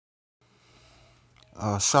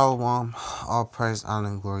Shalom, all praise, honor,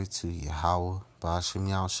 and glory to Yahweh, Ba'ashem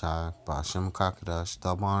Yahushai, Ba'ashem Kakadash,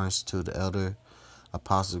 double honors to the elder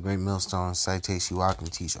apostles of Great Millstone, citation you can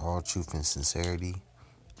teach all truth and sincerity.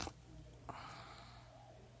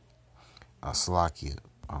 Salakia.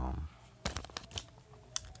 Um,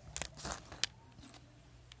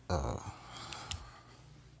 uh,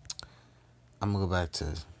 I'm gonna go back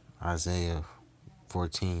to Isaiah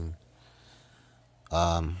 14.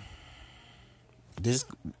 Um, this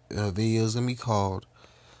video is gonna be called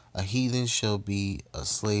 "A Heathen Shall Be a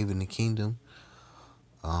Slave in the Kingdom."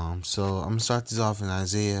 So I'm gonna start this off in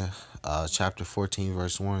Isaiah chapter 14,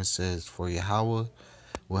 verse 1. It says, "For Yahweh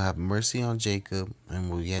will have mercy on Jacob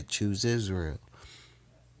and will yet choose Israel,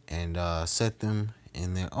 and set them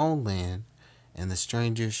in their own land, and the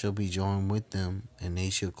strangers shall be joined with them, and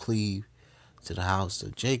they shall cleave to the house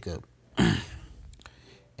of Jacob."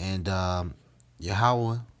 And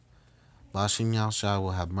Yahweh, Bashim Yahushua,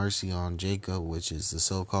 will have mercy on Jacob, which is the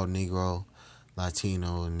so-called Negro,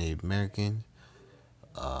 Latino, and Native American,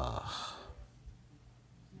 of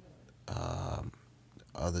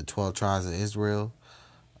the 12 tribes of Israel.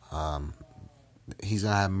 He's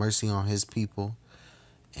going to have mercy on his people,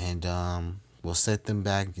 and will set them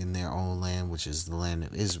back in their own land, which is the land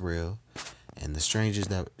of Israel. And the strangers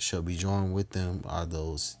that shall be joined with them are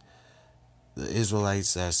the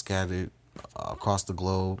Israelites that are scattered across the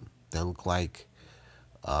globe that look like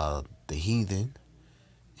the heathen,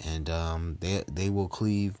 and they will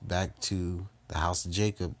cleave back to the house of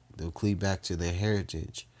Jacob. They'll cleave back to their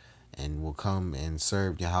heritage, and will come and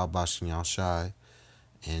serve Yahweh Bashim Yahushai,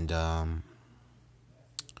 and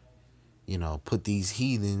put these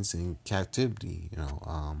heathens in captivity.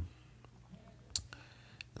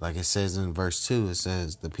 Like it says in verse 2, it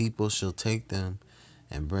says, "The people shall take them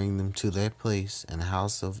and bring them to their place, and the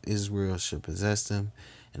house of Israel shall possess them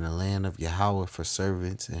in the land of Yahweh for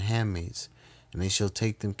servants and handmaids. And they shall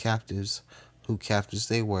take them captives, who captives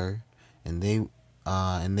they were, and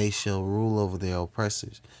they shall rule over their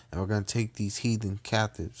oppressors." And we're going to take these heathen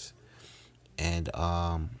captives and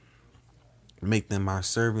make them our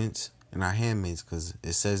servants and our handmaids, because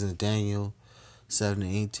it says in Daniel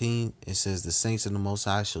 7:18, it says, "The saints of the Most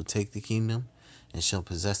High shall take the kingdom and shall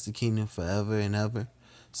possess the kingdom forever and ever."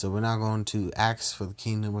 So we're not going to ask for the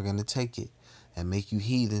kingdom, we're going to take it and make you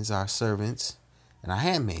heathens our servants and our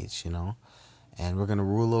handmaids, and we're going to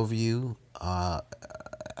rule over you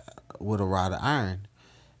with a rod of iron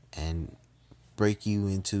and break you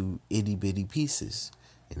into itty bitty pieces.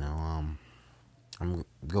 I'm going to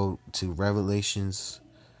go to Revelations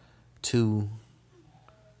 2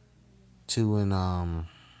 and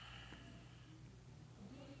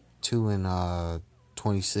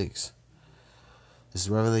 26. This is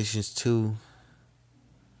Revelations 2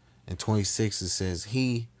 and 26. It says,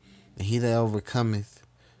 "He that overcometh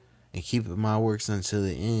and keepeth my works until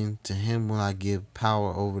the end, to him will I give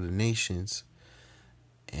power over the nations,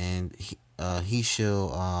 and he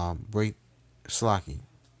shall break slocking."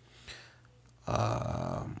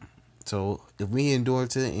 So if we endure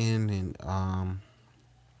to the end and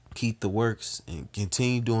keep the works and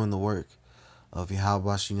continue doing the work of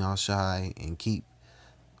Yahweh Shai, and keep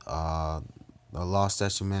the law,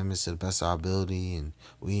 statutes, commandments to the best of our ability, and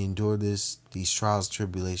we endure these trials,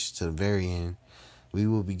 tribulations to the very end, we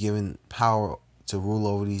will be given power to rule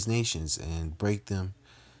over these nations and break them.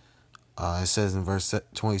 It says in verse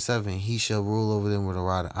 27, "He shall rule over them with a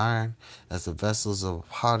rod of iron, as the vessels of a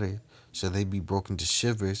potter shall they be broken to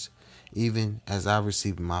shivers, even as I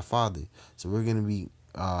received my Father." So we're going to be,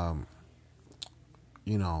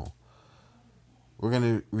 we're going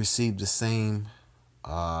to receive the same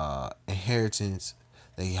inheritance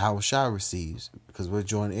that Yahweh receives, because we're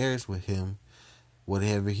joint heirs with him.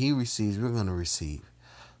 Whatever he receives, we're going to receive.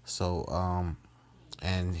 So,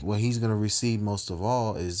 and what he's going to receive most of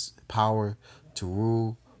all is power to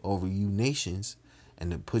rule over you nations,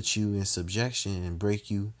 and to put you in subjection and break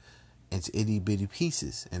you into itty bitty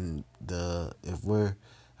pieces. And if we're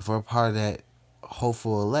part of that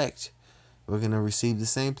hopeful elect, we're going to receive the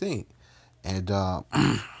same thing, and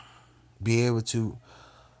be able to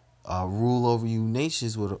rule over you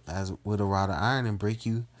nations with a rod of iron, and break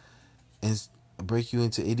you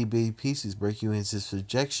into itty bitty pieces, break you into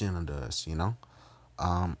subjection under us.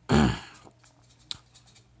 I'm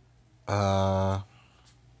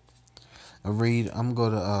gonna go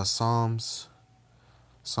to Psalms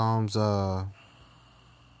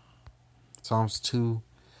 2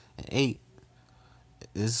 and 8.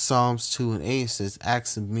 This is Psalms 2 and 8. It says,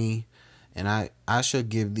 "Ask of me, and I shall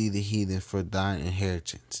give thee the heathen for thine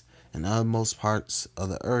inheritance, and the utmost parts of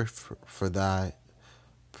the earth for thy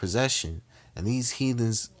possession. And these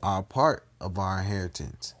heathens are part of our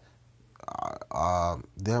inheritance.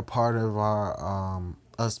 They're part of our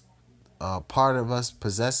us. Part of us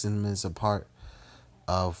possessing them is a part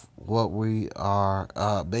of what we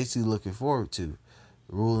are basically looking forward to,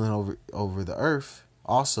 ruling over the earth.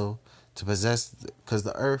 Also, to possess, because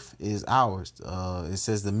the earth is ours. It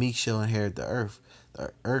says the meek shall inherit the earth.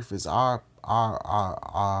 The earth is our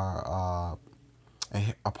a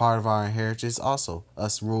part of our inheritance. Also,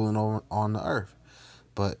 us ruling over on the earth,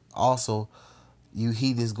 but also you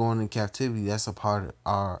heathens going in captivity. That's a part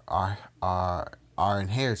of our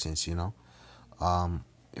inheritance.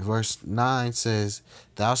 Verse 9 says,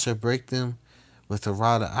 "Thou shalt break them with a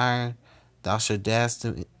rod of iron. Thou shalt dash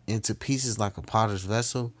them into pieces like a potter's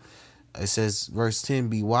vessel." It says, verse 10,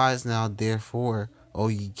 "Be wise now, therefore, O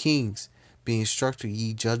ye kings, be instructed,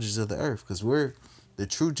 ye judges of the earth." Because we're the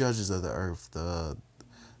true judges of the earth. The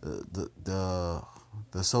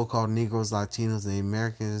so-called Negroes, Latinos, and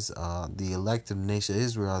Americans, the elected nation of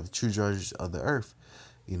Israel, are the true judges of the earth.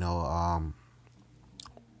 You know, um,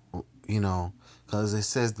 because it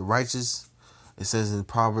says the righteous. It says in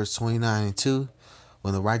Proverbs 29:2,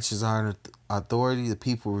 "When the righteous are in authority, the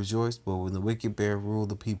people rejoice, but when the wicked bear rule,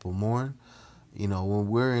 the people mourn." When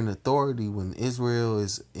we're in authority, when Israel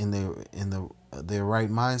is in their right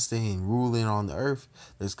mind state and ruling on the earth,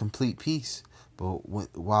 there's complete peace. But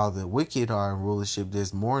while the wicked are in rulership,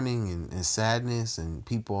 there's mourning and sadness, and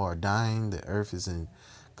people are dying. The earth is in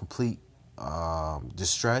complete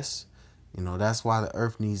distress. That's why the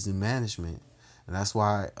earth needs new management, and that's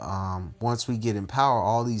why once we get in power,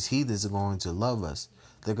 all these heathens are going to love us.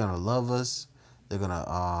 They're gonna love us. They're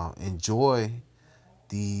gonna enjoy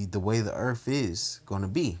the way the earth is going to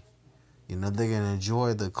be. They're going to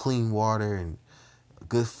enjoy the clean water and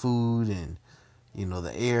good food, and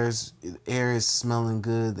the air is smelling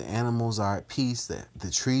good. The animals are at peace.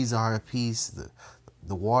 The trees are at peace.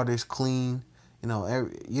 The water's clean.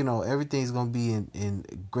 Everything's going to be in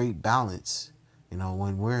great balance.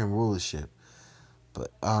 When we're in rulership.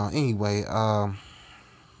 But anyway, I'm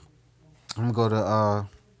gonna go to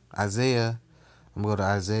Isaiah. I'm gonna go to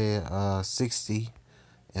Isaiah 60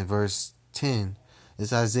 and verse 10.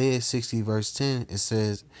 It's Isaiah 60 verse 10. It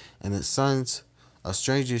says, "And the sons of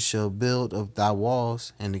strangers shall build up thy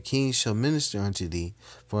walls, and the kings shall minister unto thee.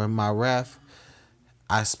 For in my wrath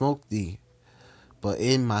I smote thee, but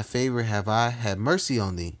in my favor have I had mercy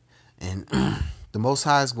on thee." And the Most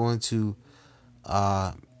High is going to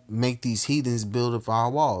make these heathens build up our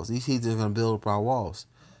walls. These heathens are going to build up our walls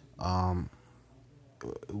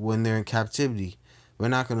when they're in captivity. We're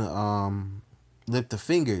not going to lift a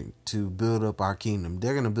finger to build up our kingdom.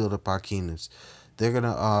 They're going to build up our kingdoms. They're going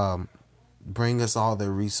to bring us all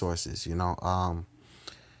their resources, and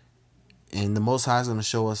the Most High is going to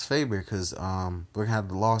show us favor, because we're going to have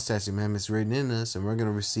the law, statutes, and commandments written in us, and we're going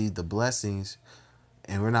to receive the blessings,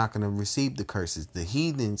 and we're not going to receive the curses. The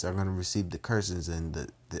heathens are going to receive the curses,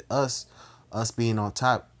 and us being on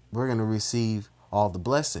top, we're going to receive all the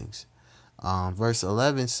blessings. Verse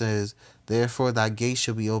 11 says, "Therefore thy gates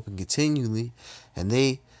shall be open continually, and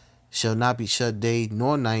they shall not be shut day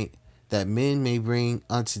nor night, that men may bring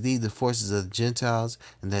unto thee the forces of the Gentiles,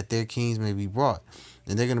 and that their kings may be brought."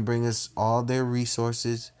 And they're going to bring us all their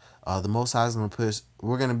resources. The Most High is going to put us,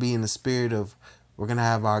 we're going to be in the spirit of, we're going to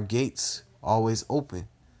have our gates always open.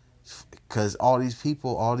 Because all these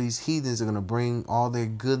people, all these heathens are going to bring all their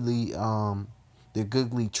goodly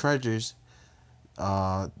treasures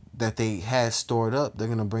that they had stored up. They're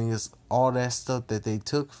going to bring us all that stuff that they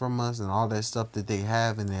took from us, and all that stuff that they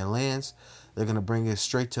have in their lands. They're going to bring it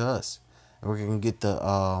straight to us. And we're going to get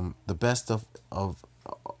the best of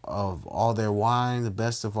all their wine, the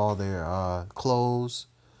best of all their clothes.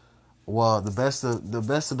 Well, the best.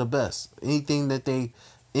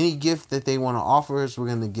 Any gift that they want to offer us, we're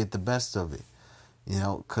going to get the best of it.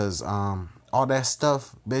 Because all that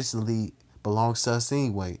stuff basically belongs to us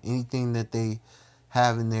anyway. Anything that they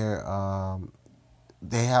have in their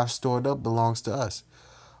they have stored up belongs to us.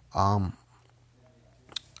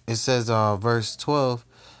 It says, verse 12,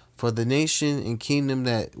 "For the nation and kingdom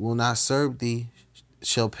that will not serve thee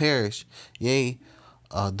shall perish, yea,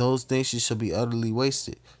 those nations shall be utterly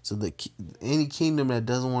wasted." So any kingdom that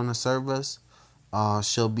doesn't want to serve us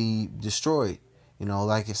shall be destroyed.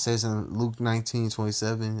 Like it says in Luke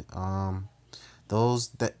 19:27, "Those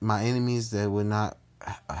that my enemies that would not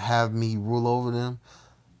have me rule over them,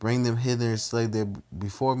 bring them hither and slay them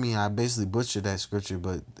before me." I basically butchered that scripture,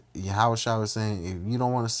 but Yahushua was saying, if you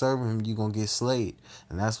don't want to serve him, you're going to get slayed.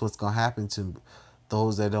 And that's what's going to happen to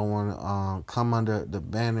those that don't want to come under the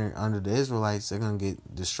banner, under the Israelites. They're going to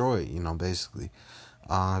get destroyed, basically.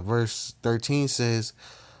 Verse 13 says,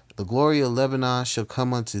 The glory of Lebanon shall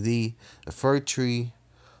come unto thee, the fir tree,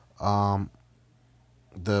 um,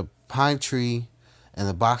 the pine tree, and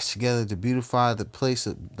the box together to beautify the place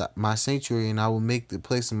of my sanctuary, and I will make the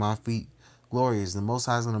place of my feet glorious. The Most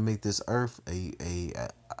High is going to make this earth a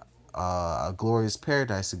glorious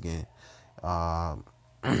paradise again. Um,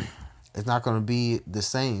 it's not going to be the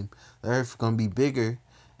same. The earth is going to be bigger,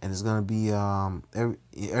 and it's going to be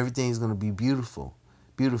everything is going to be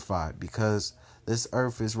beautified, because this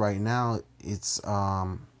earth is right now, it's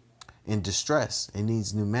in distress. It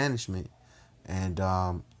needs new management, and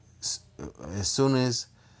as soon as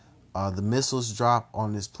the missiles drop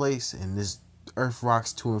on this place and this earth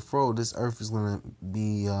rocks to and fro, this earth is going to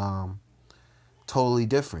be totally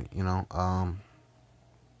different,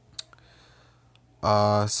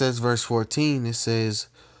 says verse 14, it says,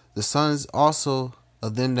 the sons also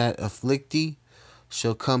of them that afflict thee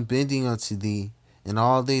shall come bending unto thee, and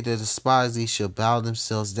all they that despise thee shall bow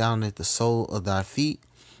themselves down at the sole of thy feet,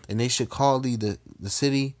 and they shall call thee the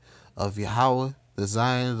city of Yahweh, the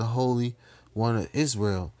Zion of the Holy One of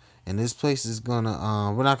Israel. And this place is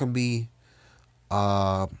gonna we're not gonna be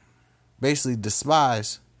basically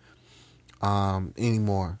despised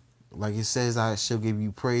anymore. Like it says, I shall give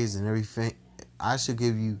you praise and everything. I shall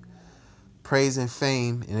give you praise and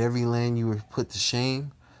fame in every land you were put to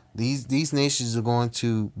shame. These nations are going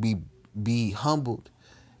to be humbled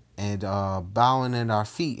and bowing at our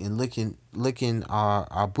feet and licking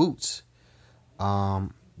our boots,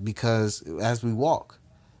 because as we walk,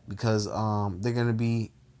 because they're going to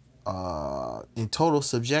be in total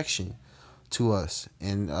subjection to us,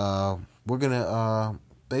 and we're going to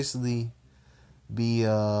basically be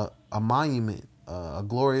a monument, a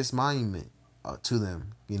glorious monument to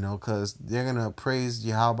them, because they're going to praise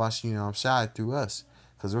Yahweh Shem Shai through us,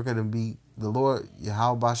 because we're going to be, the Lord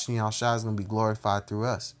Yahweh Shem Shai is going to be glorified through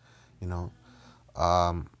us.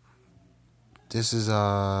 This is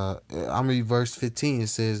I'm read verse 15. It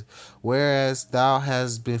says, whereas thou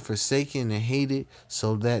hast been forsaken and hated,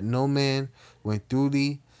 so that no man went through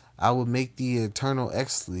thee, I will make thee eternal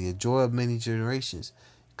excellency, a joy of many generations.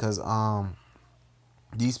 Because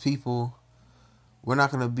these people, we're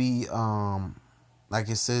not gonna be like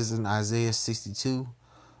it says in Isaiah 62.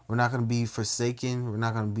 We're not gonna be forsaken. We're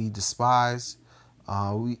not gonna be despised.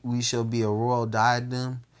 We shall be a royal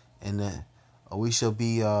diadem, and we shall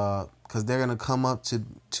be because they're gonna come up to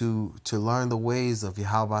learn the ways of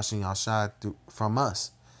Yahweh Shem Yahshai from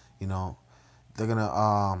us. They're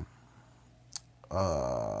gonna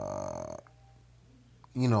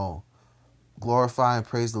glorify and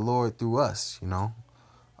praise the Lord through us.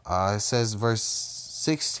 It says verse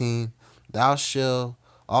 16, thou shalt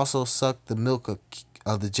also suck the milk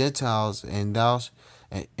of the Gentiles, and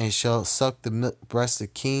shalt suck the breast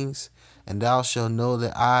of kings, and thou shalt know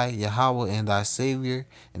that I, Yahweh, am thy Savior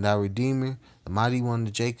and thy Redeemer, the mighty one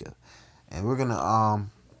of Jacob. And we're gonna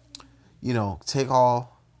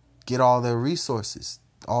get all their resources,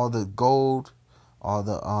 all the gold, all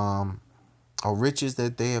the riches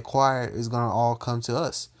that they acquired is gonna all come to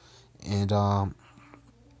us. And I'm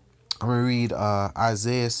gonna read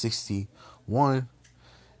Isaiah 61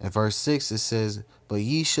 and verse 6. It says, but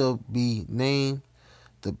ye shall be named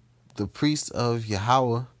the priests of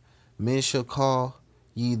Yahweh. Men shall call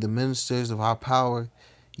ye the ministers of our power.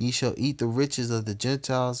 Ye shall eat the riches of the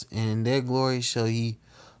Gentiles, and in their glory shall ye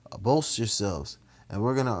boast yourselves. And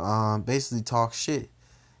we're gonna basically talk shit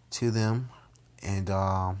to them, and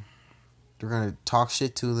we're gonna talk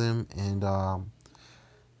shit to them, and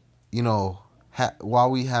while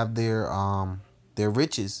we have their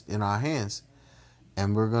riches in our hands,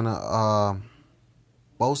 and we're gonna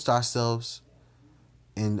boast ourselves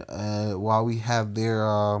in while we have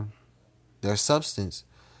their substance.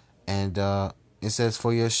 And it says,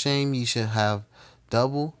 for your shame ye shall have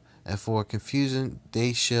double, and for confusion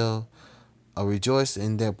they shall rejoice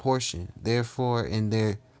in their portion. Therefore in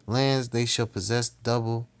their lands they shall possess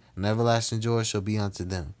double, and everlasting joy shall be unto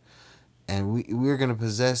them. And we're going to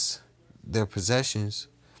possess their possessions,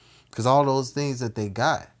 because all those things that they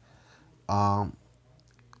got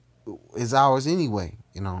is ours anyway.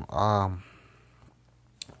 I'm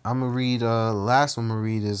gonna read last one I'm gonna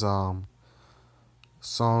read is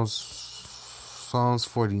Psalms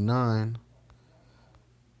 49.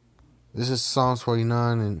 This is Psalms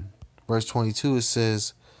 49 and verse 22. It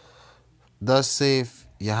says, thus saith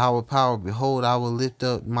Yahweh power, behold, I will lift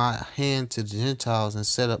up my hand to the Gentiles, and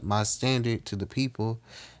set up my standard to the people,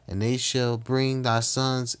 and they shall bring thy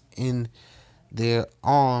sons in their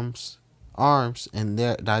arms, and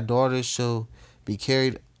thy daughters shall be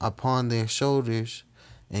carried upon their shoulders,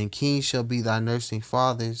 and kings shall be thy nursing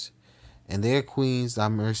fathers, and their queens thy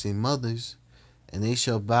nursing mothers, And they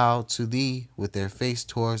shall bow to thee with their face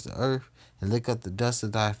towards the earth, and lick up the dust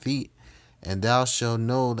of thy feet. And thou shalt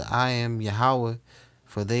know that I am Yahweh,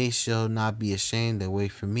 for they shall not be ashamed that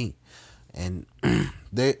wait for me. And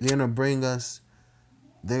they're gonna bring us.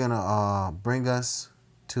 They're gonna bring us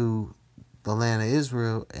to the land of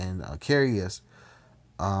Israel and carry us.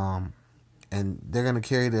 And they're gonna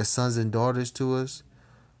carry their sons and daughters to us.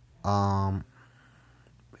 And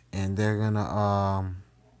they're gonna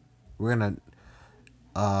we're gonna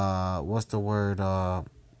what's the word?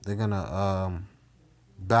 They're gonna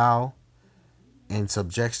bow in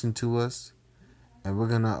subjection to us, and we're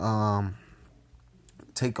gonna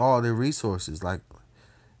take all their resources, like,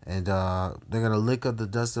 and they're gonna lick up the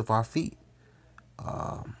dust of our feet.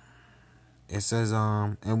 It says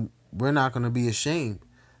and we're not gonna be ashamed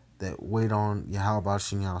that wait on Yahweh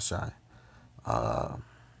Shem Yahushai. I'm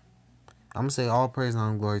gonna say all praise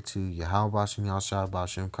and glory to Yahweh Shem Yahushai,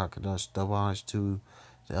 Bashem Kakadash, double honors to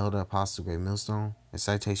the elder apostle, great millstone, and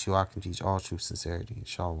citation I can teach all truth, sincerity, and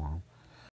shalom.